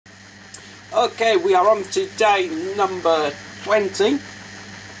Okay, we are on to day number 20.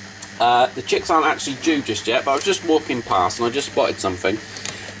 The chicks aren't actually due just yet, but I was just walking past and I just spotted something,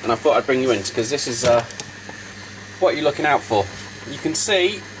 and I thought I'd bring you in because this is what you're looking out for. You can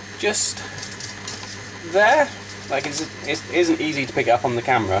see just there, like it isn't easy to pick it up on the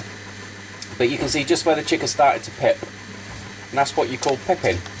camera, but you can see just where the chick has started to pip, and that's what you call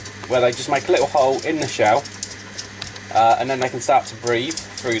pipping, where they just make a little hole in the shell, and then they can start to breathe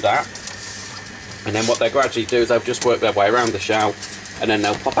through that. And then what they gradually do is they'll just work their way around the shell, and then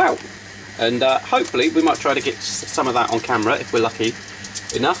they'll pop out. And hopefully we might try to get some of that on camera if we're lucky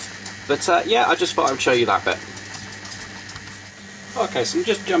enough. But yeah, I just thought I would show you that bit. Okay, so I'm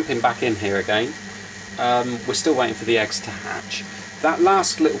just jumping back in here again. We're still waiting for the eggs to hatch. That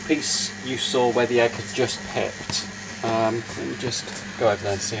last little piece you saw where the egg had just pipped. Let me just go over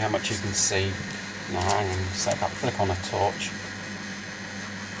there and see how much you can see. Now hang on a sec, I'll flick on a torch.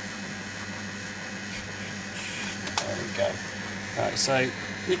 There we go. Right, so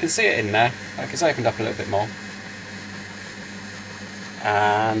you can see it in there. Like, it's opened up a little bit more.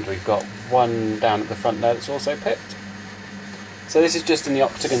 And we've got one down at the front there that's also pipped. So this is just in the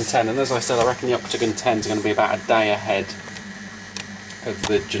Octagon 10, and as I said, I reckon the Octagon 10 is going to be about a day ahead of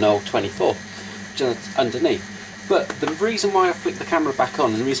the Janol 24, just underneath. But the reason why I flicked the camera back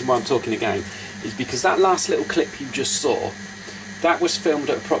on, and the reason why I'm talking again, is because that last little clip you just saw, that was filmed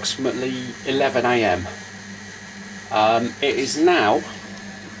at approximately 11 AM. It is now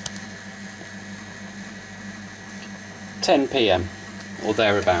 10 PM or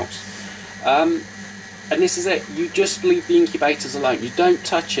thereabouts. And this is it, you just leave the incubators alone, you don't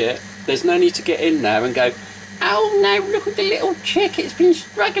touch it. There's no need to get in there and go, oh no, look at the little chick, it's been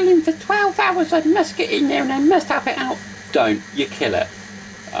struggling for 12 hours, I must get in there and I must have it out. Don't, you kill it.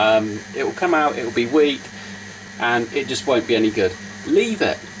 It will come out, it will be weak, and it just won't be any good. Leave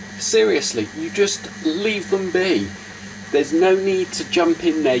it, seriously, you just leave them be. There's no need to jump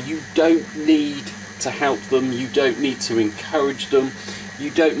in there, you don't need to help them, you don't need to encourage them,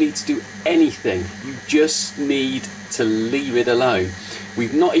 you don't need to do anything, you just need to leave it alone.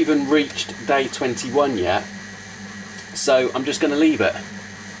 We've not even reached day 21 yet, so I'm just going to leave it,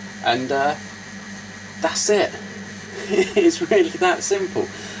 and that's it. It's really that simple.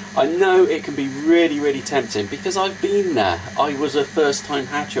 I know it can be really tempting because I've been there. I was a first time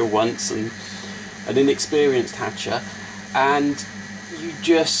hatcher once and an inexperienced hatcher, and you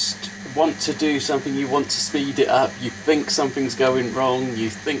just want to do something, you want to speed it up, you think something's going wrong, you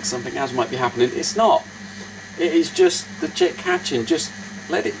think something else might be happening. It's not. It is just the chick hatching, just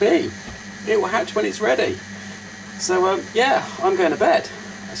let it be. It will hatch when it's ready. So yeah, I'm going to bed.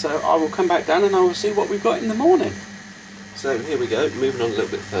 So I will come back down and I will see what we've got in the morning. So here we go, moving on a little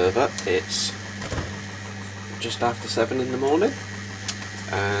bit further. It's just after 7 in the morning,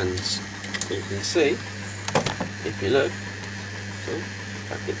 and you can see, if you look, so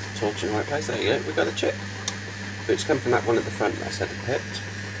if I get the torch in the right place, there you go, we've got a chick. Which come from that one at the front that I said had pipped.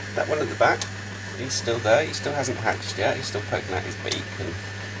 That one at the back, he's still there, he still hasn't hatched yet, he's still poking out his beak,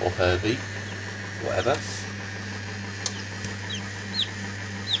 or her beak, whatever.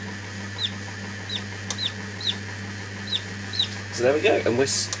 So there we go, and we're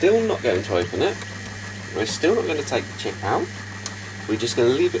still not going to open it, we're still not going to take the chick out, we're just going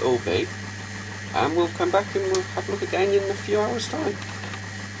to leave it all be, and we'll come back and we'll have a look again in a few hours time.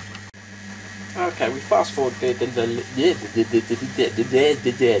 Okay, we fast forwarded let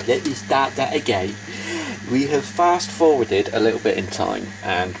me start that again. We have fast forwarded a little bit in time,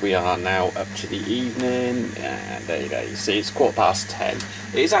 and we are now up to the evening, and there you go, you see it's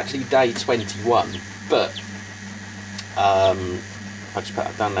 10:15. It is actually day 21, but if I just put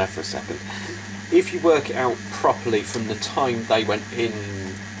that down there for a second, if you work it out properly from the time they went in,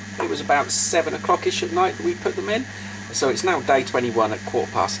 it was about 7 o'clock-ish at night that we put them in. So it's now day 21 at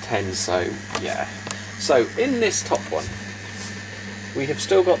 10:15, so yeah. So in this top one, we have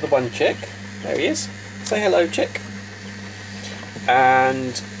still got the one chick. There he is. Say hello, chick.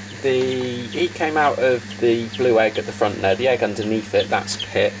 And he came out of the blue egg at the front there. The egg underneath it, that's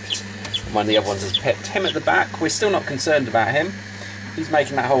pipped. One of the other ones is pipped. Him at the back, we're still not concerned about him. He's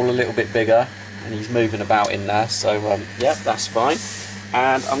making that hole a little bit bigger, and he's moving about in there, so yeah, that's fine.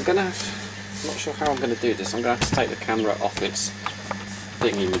 And I'm not sure how I'm going to do this. I'm going to have to take the camera off its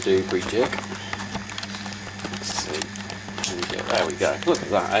thingy-madoobry jig. Let's see. There we go. Look at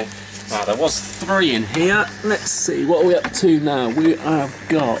that, eh? Now, there was 3 in here. Let's see, what are we up to now? We have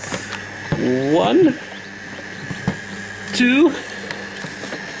got 1, 2,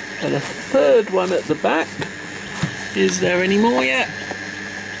 and a third one at the back. Is there any more yet?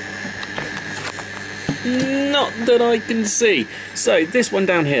 Not that I can see. So this one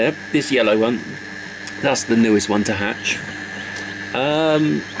down here, this yellow one, that's the newest one to hatch.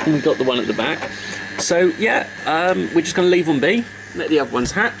 And we've got the one at the back. So yeah, we're just going to leave them be, let the other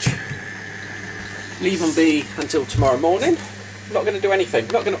ones hatch. Leave them be until tomorrow morning. Not going to do anything.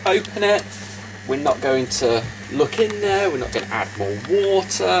 Not going to open it. We're not going to look in there. We're not going to add more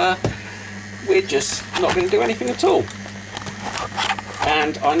water. We're just not going to do anything at all.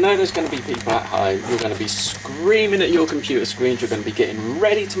 And I know there's going to be people at home who are going to be screaming at your computer screens. You're going to be getting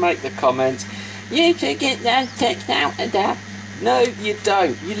ready to make the comments. You should get those chicks out of there. No, you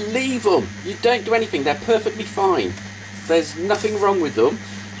don't. You leave them. You don't do anything. They're perfectly fine. There's nothing wrong with them.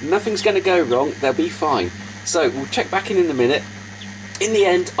 Nothing's going to go wrong. They'll be fine. So we'll check back in a minute. In the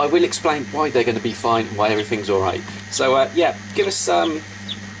end, I will explain why they're going to be fine, why everything's all right. So yeah, give us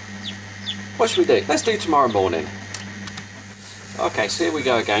what should we do? Let's do tomorrow morning. Okay, so here we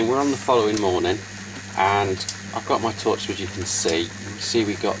go again. We're on the following morning, and I've got my torch, as you can see. You can see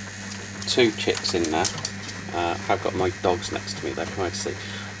we've got 2 chicks in there. I've got my dogs next to me, they're trying to see.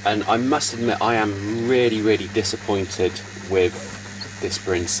 And I must admit, I am really, really disappointed with this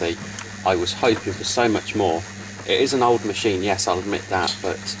Brinsea. I was hoping for so much more. It is an old machine, yes, I'll admit that,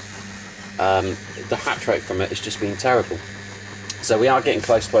 but the hatch rate from it has just been terrible. So we are getting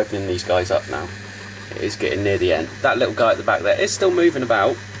close to opening these guys up now. It is getting near the end. That little guy at the back there is still moving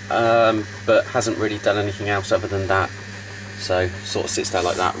about, but hasn't really done anything else other than that. So sort of sits there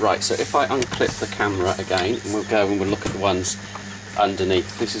like that. Right, so if I unclip the camera again, and we'll go and we'll look at the ones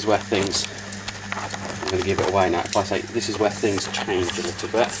underneath. This is where things, I'm going to give it away now. If I say this is where things change a little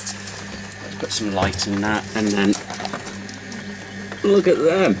bit. Let's put some light in that, and then look at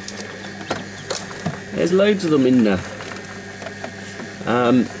them. There's loads of them in there.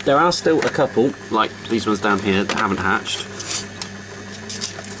 There are still a couple, like these ones down here, that haven't hatched.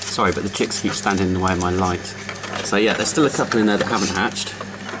 Sorry, but the chicks keep standing in the way of my light. So yeah, there's still a couple in there that haven't hatched.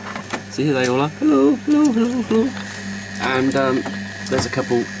 See who they all are? Hello, hello, hello, hello. And there's a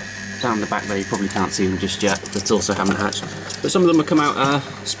couple down the back there, you probably can't see them just yet, that also haven't hatched. But some of them have come out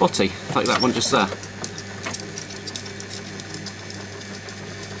spotty, like that one just there.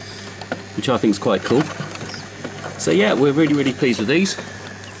 Which I think is quite cool. So yeah, we're really, really pleased with these.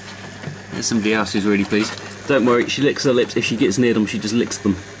 There's somebody else who's really pleased. Don't worry, she licks her lips. If she gets near them, she just licks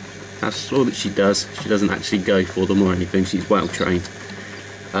them. That's all that she does. She doesn't actually go for them or anything. She's well trained.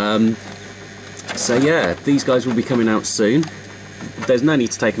 So yeah, these guys will be coming out soon. There's no need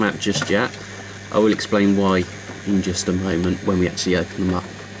to take them out just yet. I will explain why in just a moment when we actually open them up.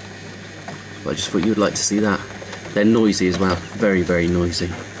 But I just thought you would like to see that. They're noisy as well. Very, very noisy.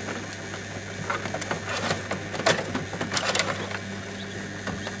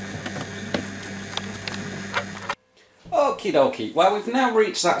 Okie dokie, well we've now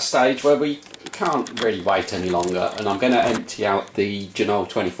reached that stage where we can't really wait any longer, and I'm going to empty out the Genoa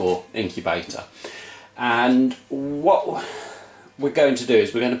 24 incubator. And what we're going to do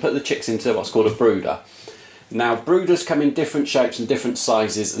is we're going to put the chicks into what's called a brooder. Now brooders come in different shapes and different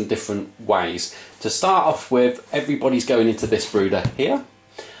sizes and different ways. To start off with, everybody's going into this brooder here,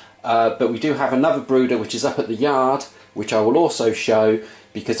 but we do have another brooder which is up at the yard, which I will also show,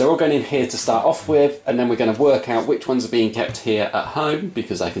 because they're all going in here to start off with, and then we're going to work out which ones are being kept here at home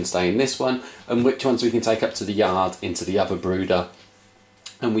because they can stay in this one, and which ones we can take up to the yard into the other brooder,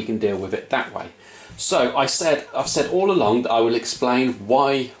 and we can deal with it that way. So I've said all along that I will explain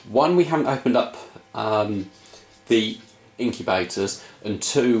why, one, we haven't opened up the incubators, and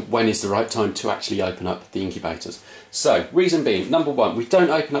two, when is the right time to actually open up the incubators. So reason being, number one, we don't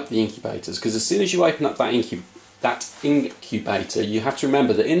open up the incubators because as soon as you open up that incubator, you have to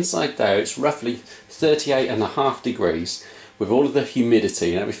remember that inside there it's roughly 38.5 degrees with all of the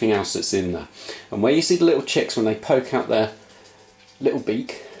humidity and everything else that's in there. And where you see the little chicks when they poke out their little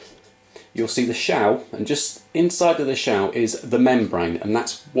beak, you'll see the shell, and just inside of the shell is the membrane, and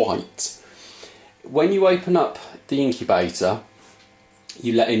that's white. When you open up the incubator,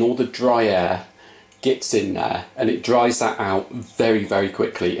 you let in all the dry air, gets in there, and it dries that out very, very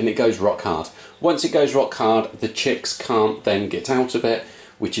quickly, and it goes rock hard. Once it goes rock hard, the chicks can't then get out of it,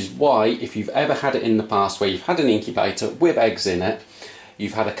 which is why, if you've ever had it in the past where you've had an incubator with eggs in it,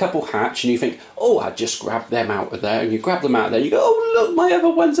 you've had a couple hatch and you think, oh, I just grabbed them out of there, and you grab them out of there, you go, oh look, my other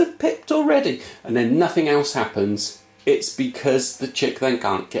ones have pipped already, and then nothing else happens. It's because the chick then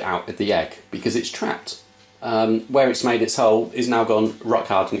can't get out of the egg because it's trapped. Where it's made its hole is now gone rock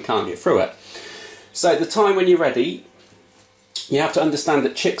hard and it can't get through it. So the time when you're ready, you have to understand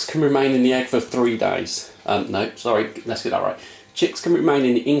that chicks can remain in the egg for 3 days. No, sorry, let's get that right. Chicks can remain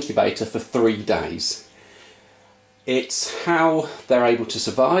in the incubator for 3 days. It's how they're able to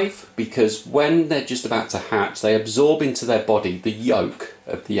survive, because when they're just about to hatch, they absorb into their body the yolk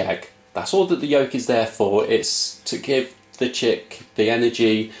of the egg. That's all that the yolk is there for. It's to give the chick the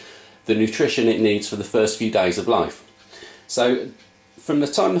energy, the nutrition it needs for the first few days of life. So from the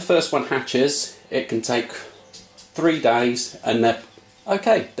time the first one hatches, it can take 3 days and they're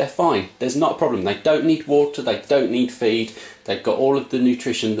okay, they're fine. There's not a problem. They don't need water, they don't need feed, they've got all of the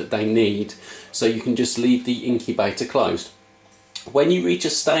nutrition that they need, so you can just leave the incubator closed. When you reach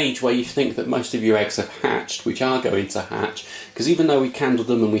a stage where you think that most of your eggs have hatched, which are going to hatch, because even though we candle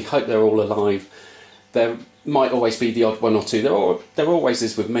them and we hope they're all alive, there might always be the odd one or two, there always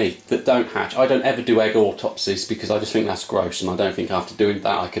is with me, that don't hatch. I don't ever do egg autopsies because I just think that's gross, and I don't think after doing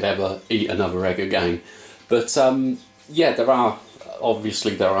that I could ever eat another egg again. But yeah, there are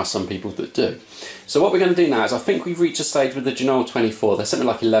some people that do. So what we're going to do now is, I think we've reached a stage with the Genoa 24, there's something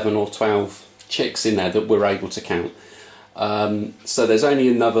like 11 or 12 chicks in there that we're able to count. So there's only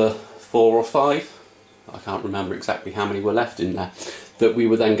another 4 or 5, I can't remember exactly how many were left in there, that we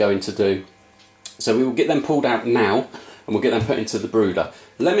were then going to do. So we will get them pulled out now and we'll get them put into the brooder.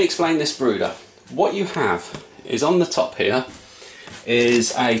 Let me explain this brooder. What you have is, on the top here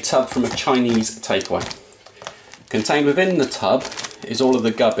is a tub from a Chinese takeaway. Contained within the tub is all of the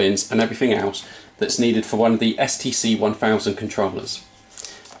gubbins and everything else that's needed for one of the STC 1000 controllers.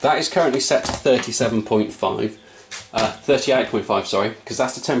 That is currently set to 38.5 sorry, because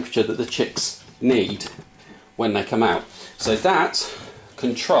that's the temperature that the chicks need when they come out. So that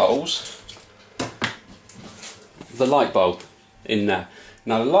controls the light bulb in there.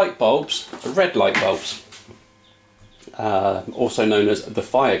 Now the light bulbs are red light bulbs, also known as the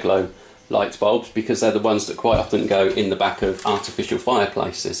fire glow light bulbs, because they're the ones that quite often go in the back of artificial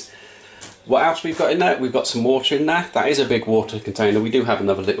fireplaces. What else we've got in there? We've got some water in there. That is a big water container. We do have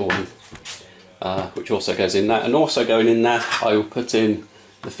another little one which also goes in there, and also going in there I will put in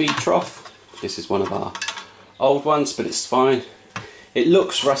the feed trough. This is one of our old ones, but it's fine. It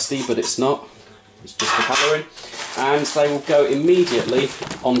looks rusty, but it's not. It's just the colouring. And they will go immediately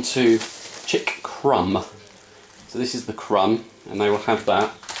onto chick crumb. So this is the crumb, and they will have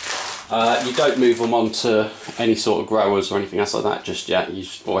that. You don't move them onto any sort of growers or anything else like that just yet. You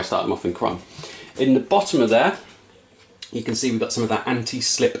just always start them off in crumb. In the bottom of there, you can see we've got some of that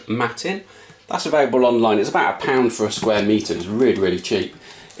anti-slip matting. That's available online. It's about £1 for a square metre. It's really, really cheap.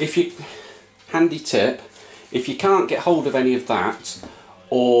 Handy tip, if you can't get hold of any of that,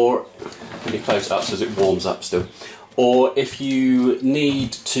 or let me close it up so it warms up still, or if you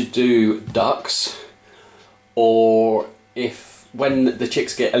need to do ducks, or if when the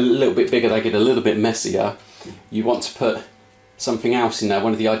chicks get a little bit bigger they get a little bit messier, you want to put something else in there.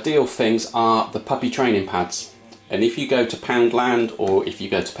 One of the ideal things are the puppy training pads, and if you go to Poundland or if you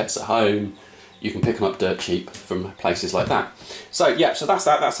go to Pets at Home, you can pick them up dirt cheap from places like that. So yeah, so that's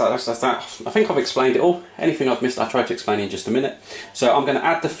that. I think I've explained it all. Anything I've missed, I'll try to explain in just a minute. So I'm going to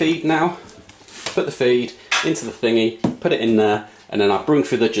add the feed now, put the feed into the thingy, put it in there, and then I'll bring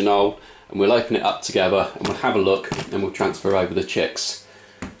through the Genoa, and we'll open it up together, and we'll have a look, and we'll transfer over the chicks.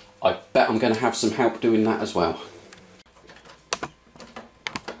 I bet I'm going to have some help doing that as well.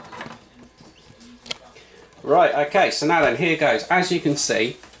 Right, okay, so now then, here goes. As you can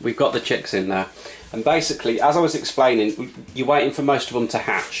see, we've got the chicks in there, and basically, as I was explaining, you're waiting for most of them to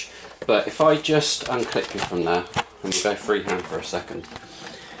hatch, but if I just unclip you from there, and we'll go freehand for a second,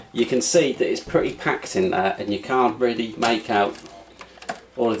 you can see that it's pretty packed in there, and you can't really make out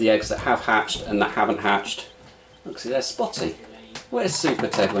all of the eggs that have hatched and that haven't hatched. Look, see, there's Spotty. Where's Super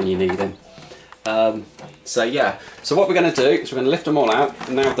Ted when you need him? So yeah, so what we're going to do is we're going to lift them all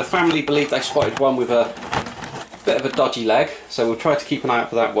out. Now the family believe they spotted one with a bit of a dodgy leg, so we'll try to keep an eye out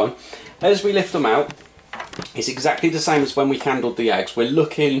for that one. As we lift them out, it's exactly the same as when we candled the eggs. We're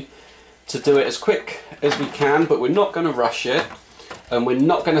looking to do it as quick as we can, but we're not going to rush it, and we're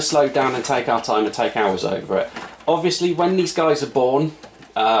not going to slow down and take our time and take hours over it. Obviously when these guys are born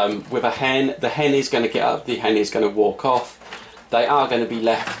with a hen, the hen is going to get up, the hen is going to walk off. They are going to be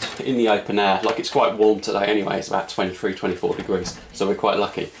left in the open air. Like, it's quite warm today anyway, it's about 23, 24 degrees, so we're quite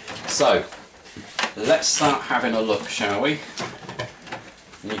lucky. So let's start having a look, shall we?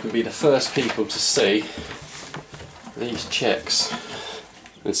 And you can be the first people to see these chicks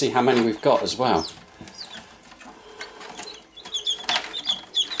and see how many we've got as well.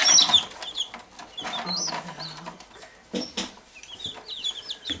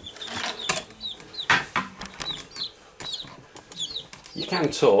 You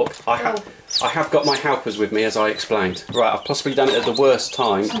can talk. I have got my helpers with me, as I explained. Right, I've possibly done it at the worst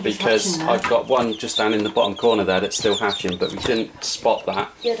time because I've got one just down in the bottom corner there that's still hatching, but we didn't spot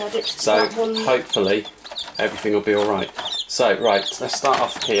that. Yeah, Dad, so hopefully everything will be alright. So, right, let's start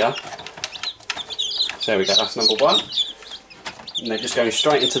off here. So there we go, that's number 1. And they're just going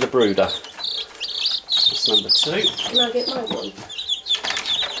straight into the brooder. That's number 2. Can I get my one?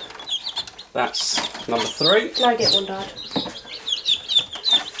 That's number 3. Can I get one, Dad?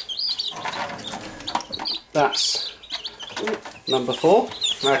 That's number 4.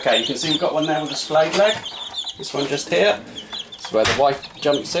 Okay, you can see we've got one there with a splayed leg. This one just here. This is where the wife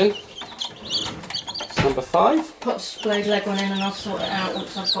jumps in. It's number 5. Put the splayed leg one in and I'll sort it out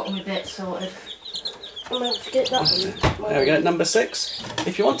once I've got my bit sorted. I'm going to get that one. There we go, number 6.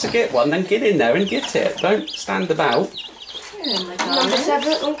 If you want to get one, then get in there and get it. Don't stand about. Number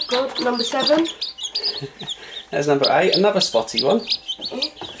 7. Oh God, number 7. There's number 8, another spotty one.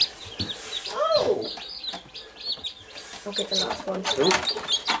 Oh! I'll get the last one.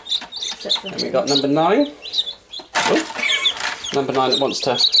 And we got number 9. Ooh. Number 9 that wants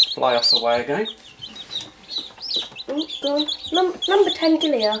to fly us away again. Oh, go on. Number 10,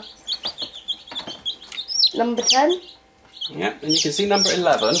 Gilia. Number 10. Yeah, and you can see number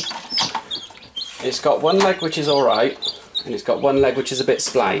 11. It's got one leg which is alright, and it's got one leg which is a bit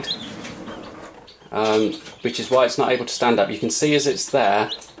splayed. Which is why it's not able to stand up. You can see as it's there.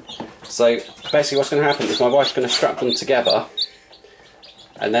 So basically what's going to happen is my wife's going to strap them together,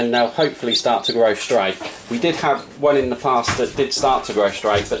 and then they'll hopefully start to grow straight. We did have one in the past that did start to grow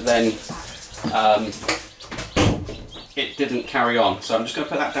straight, but then it didn't carry on. So I'm just going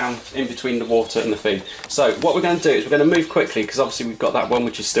to put that down in between the water and the feed. So what we're going to do is we're going to move quickly, because obviously we've got that one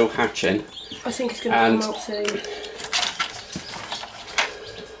which is still hatching. I think it's going to come out soon.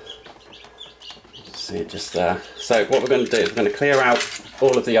 See it just there. So what we're going to do is we're going to clear out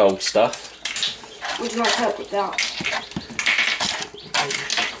all of the old stuff. Would you like help with that?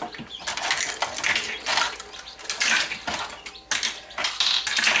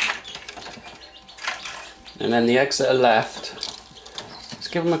 And then the eggs that are left, let's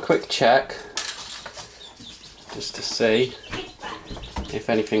give them a quick check just to see if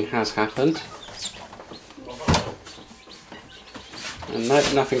anything has happened. And no,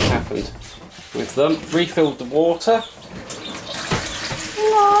 nothing's happened with them. Refilled the water.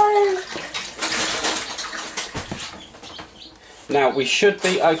 No. Now we should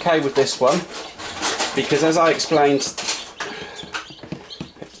be okay with this one, because as I explained,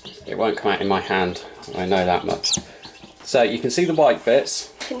 it won't come out in my hand. I know that much. So you can see the white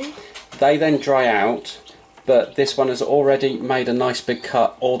bits. They then dry out, but this one has already made a nice big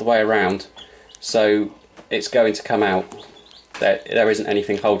cut all the way around, so it's going to come out. There isn't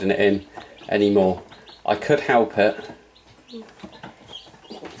anything holding it in anymore. I could help it,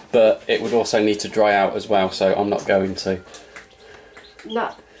 but it would also need to dry out as well, so I'm not going to.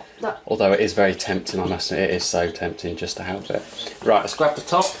 No. Although it is very tempting, I must admit, it is so tempting just to help it. Right, let's grab the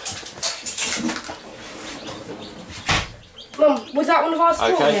top. Mum, was that one of ours?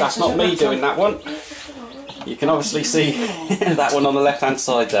 Okay, that's not me doing that one. You can obviously see that one on the left hand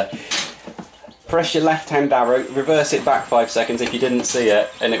side there. Press your left hand arrow, reverse it back 5 seconds if you didn't see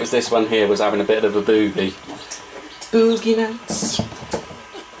it, and it was this one here was having a bit of a boogie. Boogie nuts.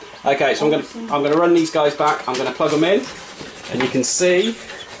 Okay, so I'm gonna run these guys back. I'm gonna plug them in, and you can see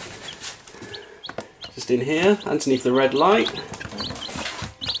just in here underneath the red light,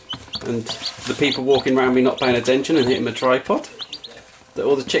 and the people walking around me not paying attention and hitting the tripod, that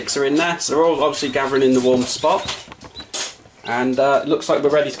all the chicks are in there, so they're all obviously gathering in the warm spot. And it looks like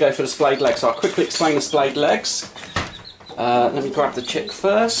we're ready to go for the splayed legs. So I'll quickly explain the splayed legs. Let me grab the chick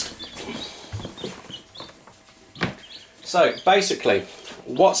first. So basically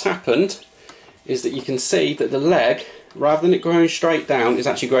what's happened is that you can see that the leg, rather than it growing straight down, is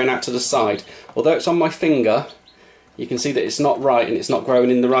actually growing out to the side. Although it's on my finger, you can see that it's not right and it's not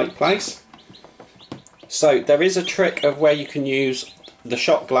growing in the right place. So there is a trick of where you can use the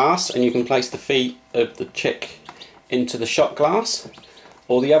shot glass and you can place the feet of the chick into the shot glass,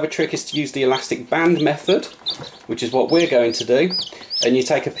 or the other trick is to use the elastic band method, which is what we're going to do. And you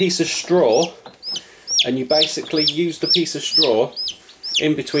take a piece of straw and you basically use the piece of straw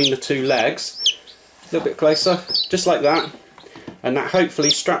in between the two legs, a little bit closer, just like that, and that hopefully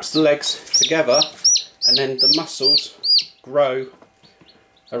straps the legs together, and then the muscles grow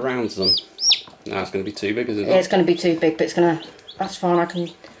around them. Now it's going to be too big, isn't it? Yeah, it's going to be too big, but it's going to, that's fine, I can,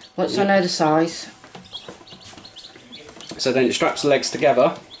 once I know the size. So then it straps the legs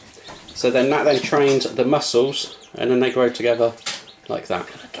together, so then that then trains the muscles, and then they grow together like that.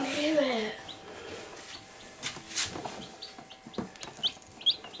 I can hear it.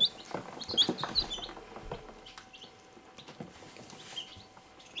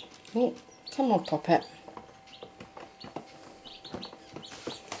 Oh, come on, Poppet.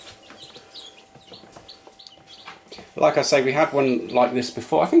 But like I say, we had one like this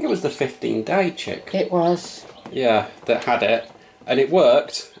before. I think it was the 15-day chick. It was. Yeah, that had it. And it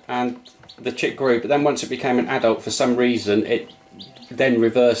worked, and the chick grew. But then once it became an adult, for some reason, it then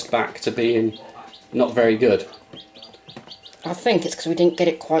reversed back to being not very good. I think it's because we didn't get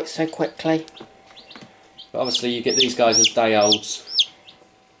it quite so quickly. But obviously you get these guys as day olds.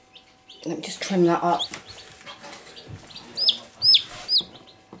 Let me just trim that up.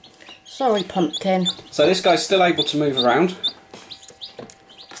 Sorry, Pumpkin. So this guy's still able to move around.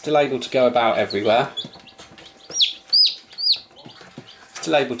 Still able to go about everywhere.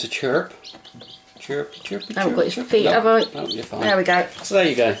 Still able to chirp. Chirp, chirp, chirp. I haven't got his chirp. feet, No, have I? no, you're fine. There we go. So there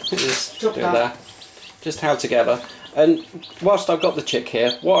you go. Just do it that. there. Just held together. And whilst I've got the chick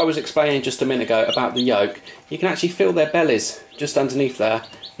here, what I was explaining just a minute ago about the yolk, you can actually feel their bellies just underneath there,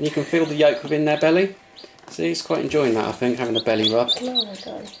 and you can feel the yolk within their belly. See, he's quite enjoying that, I think, having a belly rub. No, I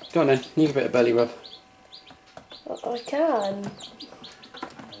don't. Go on then, you give it a belly rub. I can.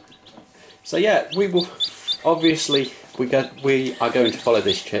 So yeah, we will obviously we are going to follow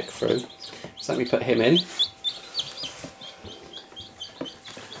this chick through. So let me put him in.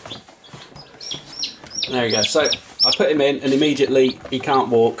 There we go. So I put him in, and immediately he can't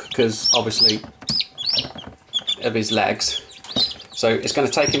walk because obviously of his legs. So it's going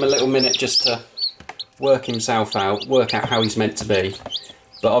to take him a little minute just to work himself out, work out how he's meant to be.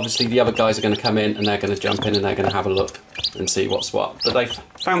 But obviously the other guys are going to come in and they're going to jump in and they're going to have a look and see what's what. But they've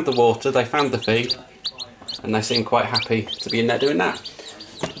found the water, they found the feed, and they seem quite happy to be in there doing that.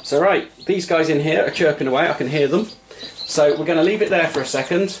 So right, these guys in here are chirping away, I can hear them. So we're going to leave it there for a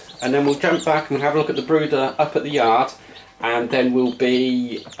second, and then we'll jump back and we'll have a look at the brooder up at the yard, and then we'll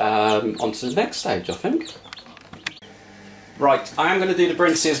be on to the next stage, I think. Right, I am going to do the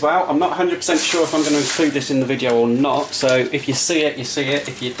Brincy as well. I'm not 100% sure if I'm going to include this in the video or not, so if you see it, you see it.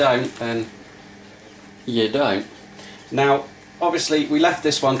 If you don't, then you don't. Now, obviously, we left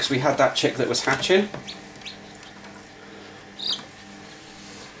this one because we had that chick that was hatching.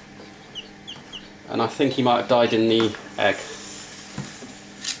 And I think he might have died in the egg.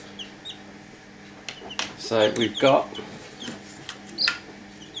 So we've got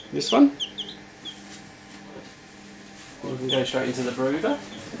this one. We can go straight into the brooder.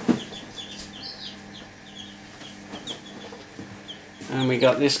 And we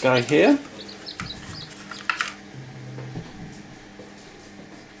got this guy here.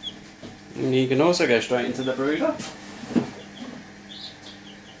 And you can also go straight into the brooder.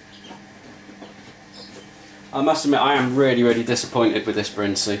 I must admit, I am really, really disappointed with this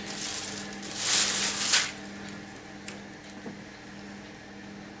Brincy.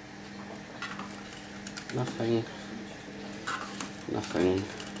 Nothing. Nothing.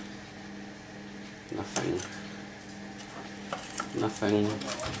 Nothing. Nothing.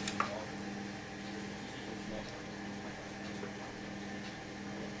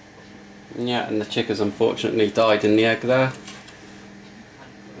 Yeah, and the chick has unfortunately died in the egg there.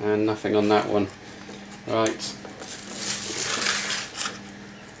 And nothing on that one. Right.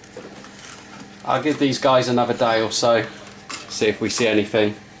 I'll give these guys another day or so, see if we see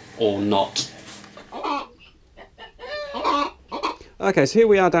anything or not. Okay, so here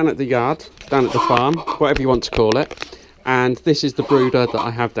we are down at the yard, down at the farm, whatever you want to call it. And this is the brooder that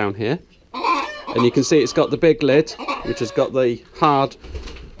I have down here. And you can see it's got the big lid, which has got the hard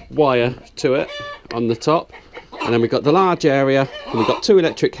wire to it on the top. And then we've got the large area, and we've got 2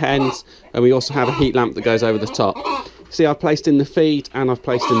 electric hens, and we also have a heat lamp that goes over the top. See, I've placed in the feed and I've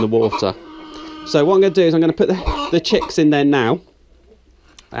placed in the water. So what I'm going to do is I'm going to put the chicks in there now.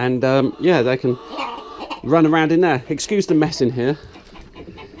 And yeah, they can run around in there. Excuse the mess in here.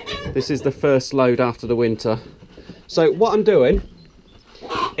 This is the first load after the winter. So what I'm doing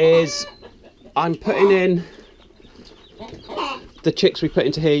is I'm putting in the chicks we put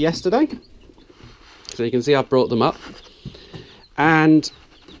into here yesterday. So you can see I've brought them up. And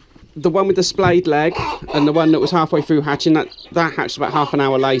the one with the splayed leg and the one that was halfway through hatching, that hatched about half an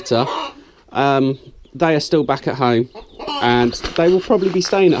hour later, they are still back at home. And they will probably be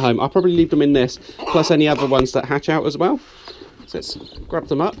staying at home. I'll probably leave them in this, plus any other ones that hatch out as well. So let's grab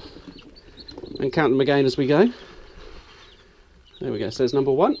them up and count them again as we go. There we go, so there's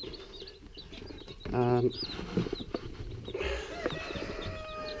number 1.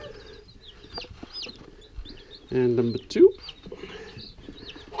 And number 2.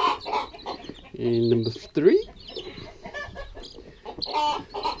 And number 3.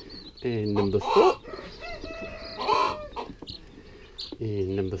 And number 4.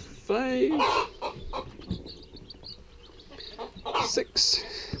 And number 5. 6.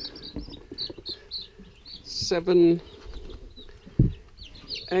 7.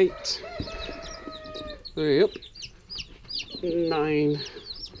 8. Yep. 9,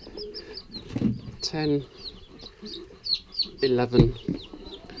 10, 11,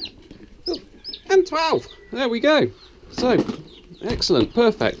 oh, and 12. There we go. So, excellent,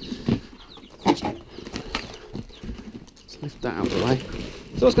 perfect. Let's lift that out of the way.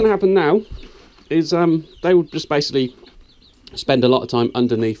 So what's going to happen now is they will just basically spend a lot of time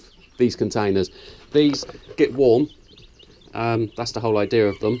underneath these containers. These get warm. That's the whole idea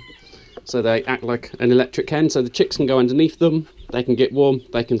of them. So they act like an electric hen, so the chicks can go underneath them, they can get warm,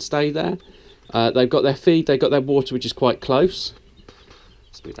 they can stay there. They've got their feed, they've got their water, which is quite close.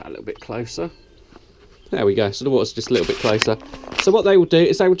 Let's move that a little bit closer. There we go, so the water's just a little bit closer. So what they will do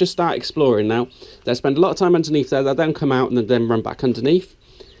is they will just start exploring now. They'll spend a lot of time underneath there, they'll then come out and then run back underneath.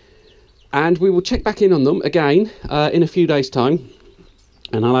 And we will check back in on them again in a few days' time.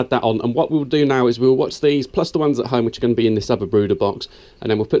 And I'll add that on. And what we'll do now is we'll watch these, plus the ones at home, which are going to be in this other brooder box. And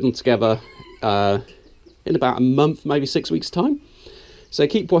then we'll put them together in about a month, maybe 6 weeks' time. So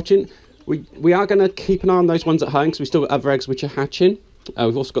keep watching. We are going to keep an eye on those ones at home, because we still got other eggs which are hatching.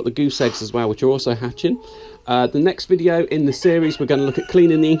 We've also got the goose eggs as well, which are also hatching. The next video in the series, we're going to look at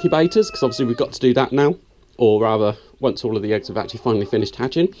cleaning the incubators, because obviously we've got to do that now. Or rather, once all of the eggs have actually finally finished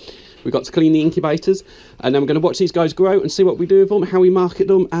hatching. We've got to clean the incubators, and then we're going to watch these guys grow and see what we do with them, how we market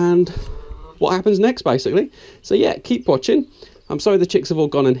them, and what happens next, basically. So yeah, keep watching. I'm sorry the chicks have all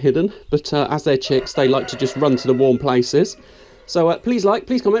gone and hidden, but as they're chicks, they like to just run to the warm places. So please like,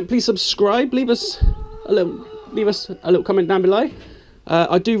 please comment, please subscribe, leave us a little comment down below.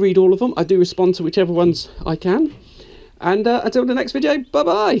 I do read all of them. I do respond to whichever ones I can. And until the next video, bye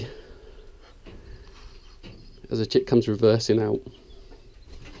bye. As a chick comes reversing out.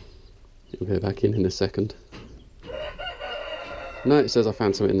 We'll go back in a second. No, it says I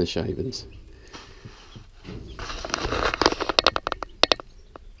found something in the shavings.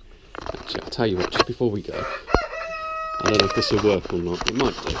 Actually, I'll tell you what, just before we go, I don't know if this will work or not, it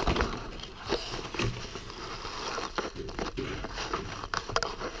might do.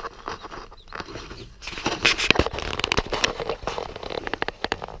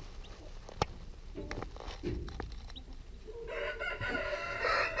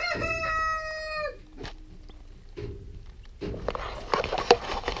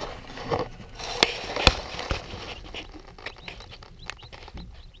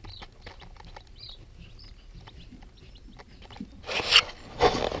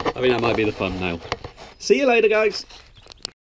 I mean, that might be the thumbnail. See you later, guys.